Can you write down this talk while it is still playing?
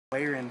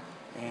player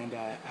and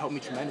helped me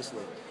tremendously.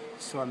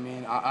 So I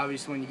mean,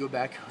 obviously when you go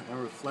back and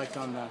reflect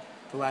on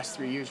the last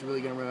 3 years, you're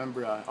really going to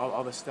remember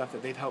all the stuff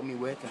that they've helped me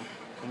with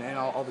and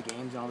all the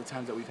games and all the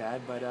times that we've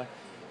had. But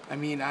I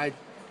mean, I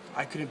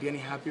couldn't be any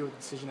happier with the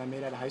decision I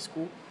made out of high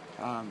school.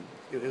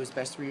 It was the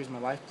best 3 years of my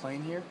life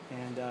playing here,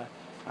 and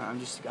I'm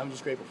just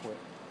grateful for it.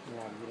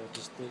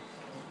 Yeah,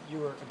 you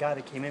were a guy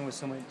that came in with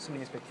so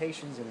many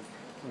expectations,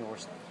 and were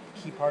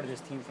a key part of this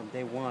team from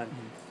day one.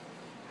 Mm-hmm.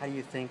 How do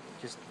you think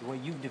just the way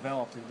you've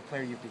developed and the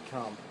player you've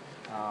become,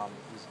 can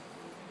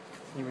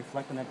you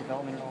reflect on that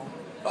development at all?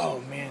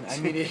 Oh man, I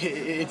mean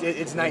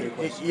it's night.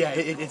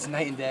 It's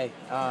night and day.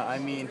 I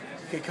mean,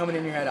 coming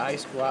in here out of high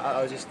school,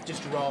 I was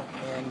just raw,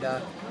 and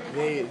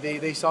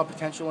they saw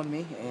potential in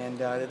me, and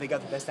they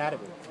got the best out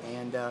of it.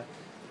 And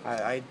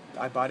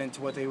I bought into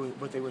what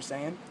they were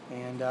saying,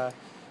 and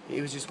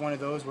it was just one of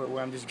those where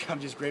I'm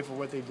just grateful for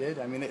what they did.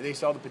 I mean, they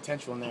saw the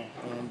potential in there,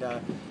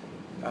 and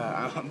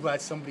I'm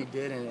glad somebody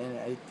did,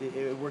 and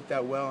it worked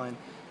out well.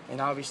 And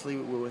obviously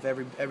with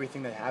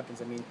everything that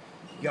happens, I mean,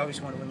 you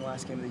obviously want to win the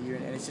last game of the year,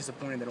 and it's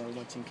disappointing that only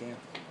one team can.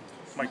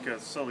 Mike,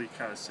 Sully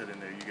kind of said in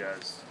there, you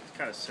guys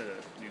kind of set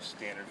a new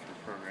standard for the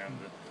program.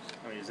 But,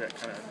 I mean, is that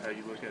kind of how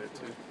you look at it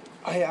too?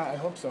 I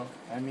hope so.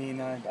 I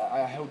mean,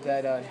 I hope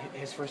that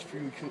his first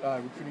few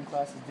recruiting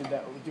classes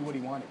did what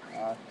he wanted.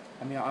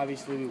 I mean,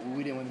 obviously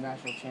we didn't win the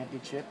national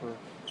championship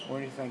or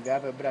anything like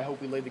that, but I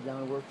hope we laid the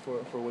groundwork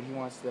for what he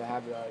wants to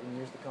have in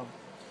years to come.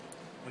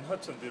 When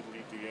Hudson did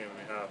leave the game,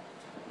 I mean,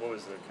 what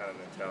was the kind of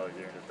mentality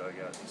there in the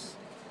dugout?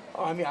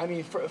 Oh, I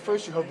mean,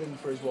 first you're hoping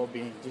for his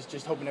well-being,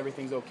 just hoping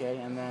everything's okay,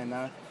 and then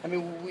I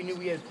mean, we knew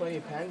we had plenty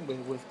of pen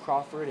with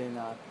Crawford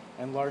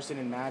and Larson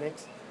and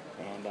Maddox,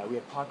 and we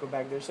had Paco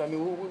back there. So I mean,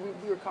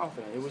 we were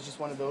confident. It was just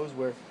one of those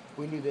where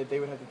we knew that they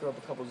would have to throw up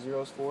a couple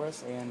zeros for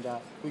us, and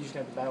we just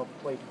had to battle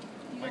the plate.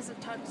 You guys have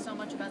talked so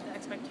much about the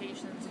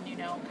expectations and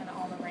kind of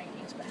all the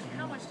rankings, but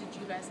how much did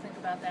you guys think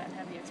about that and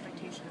have the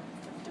expectation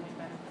of doing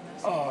better than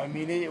this? Oh, I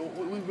mean,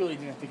 we really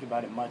didn't think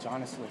about it much,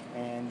 honestly,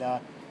 and.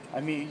 I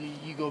mean,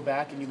 you go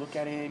back and you look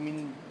at it. I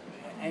mean,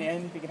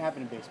 anything can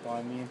happen in baseball.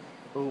 I mean,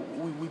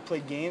 we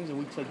played games and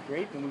we played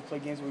great, and we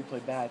played games and we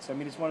played bad. So I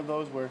mean, it's one of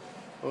those where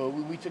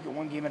we took it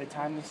one game at a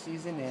time this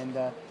season, and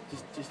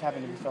just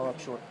happened to be fell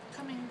up short.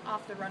 Coming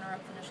off the runner-up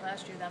finish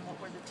last year, then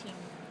what were the team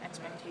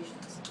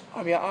expectations?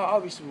 I mean,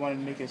 obviously we wanted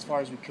to make it as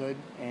far as we could,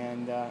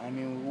 and I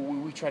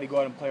mean, we tried to go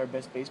out and play our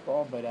best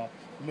baseball, but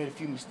we made a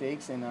few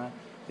mistakes and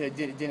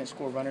didn't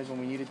score runners when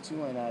we needed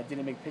to, and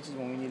didn't make pitches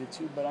when we needed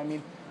to. But I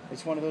mean.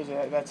 It's one of those,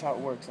 that's how it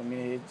works. I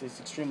mean, it's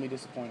extremely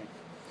disappointing.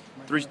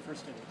 First,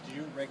 did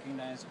you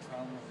recognize the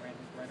problem with Randy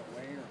right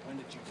away, or when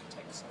did you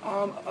detect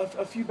something?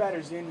 A few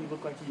batters in, he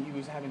looked like he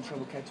was having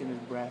trouble catching his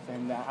breath,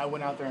 and I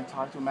went out there and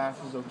talked to him,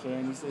 asked if he was okay,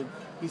 and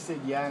he said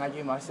yeah,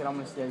 and I said, I'm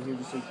going to stay here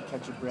just so you can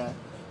catch your breath.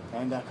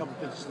 And a couple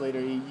pitches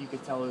later, you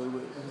could tell he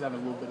was having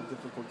a little bit of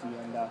difficulty,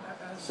 and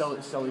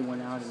Sully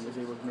went out and was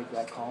able to make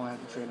that call and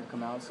have the trainer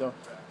come out. So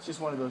it's just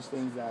one of those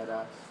things that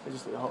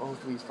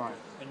hopefully he's fine.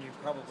 And you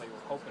probably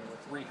were hoping with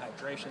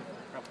rehydration that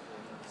it probably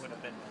would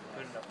have been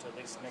good enough to at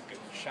least make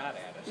a shot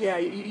at it. Yeah,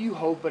 you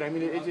hope, but I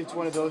mean, it's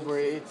one of those where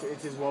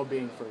it's his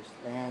well-being first.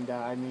 And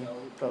I mean,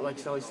 but like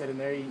Sully said in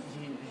there, he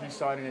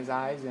saw it in his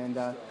eyes, and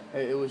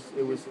it was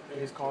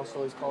his call,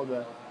 Sully's call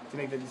to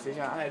make the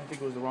decision. I didn't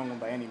think it was the wrong one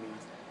by any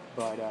means.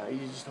 But you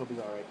just hope he's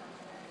all right.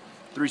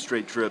 3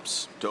 straight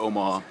trips to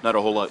Omaha. Not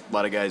a whole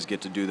lot of guys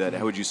get to do that.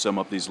 How would you sum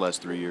up these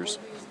last 3 years?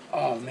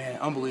 Oh, man,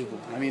 unbelievable.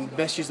 I mean,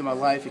 best years of my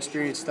life,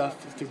 experienced stuff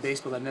through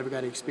baseball that I never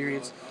got to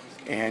experience.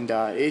 And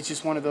it's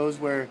just one of those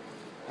where,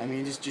 I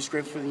mean, just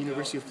grateful for the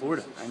University of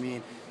Florida. I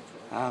mean,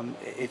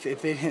 if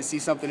they didn't see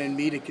something in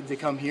me to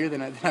come here,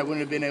 then I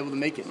wouldn't have been able to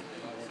make it.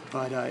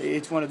 But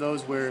it's one of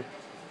those where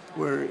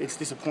it's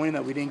disappointing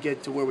that we didn't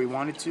get to where we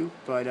wanted to,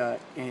 but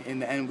in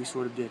the end, we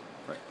sort of did.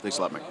 Right. Thanks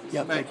a lot, Mike.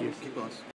 Yeah, thank you. Keep going.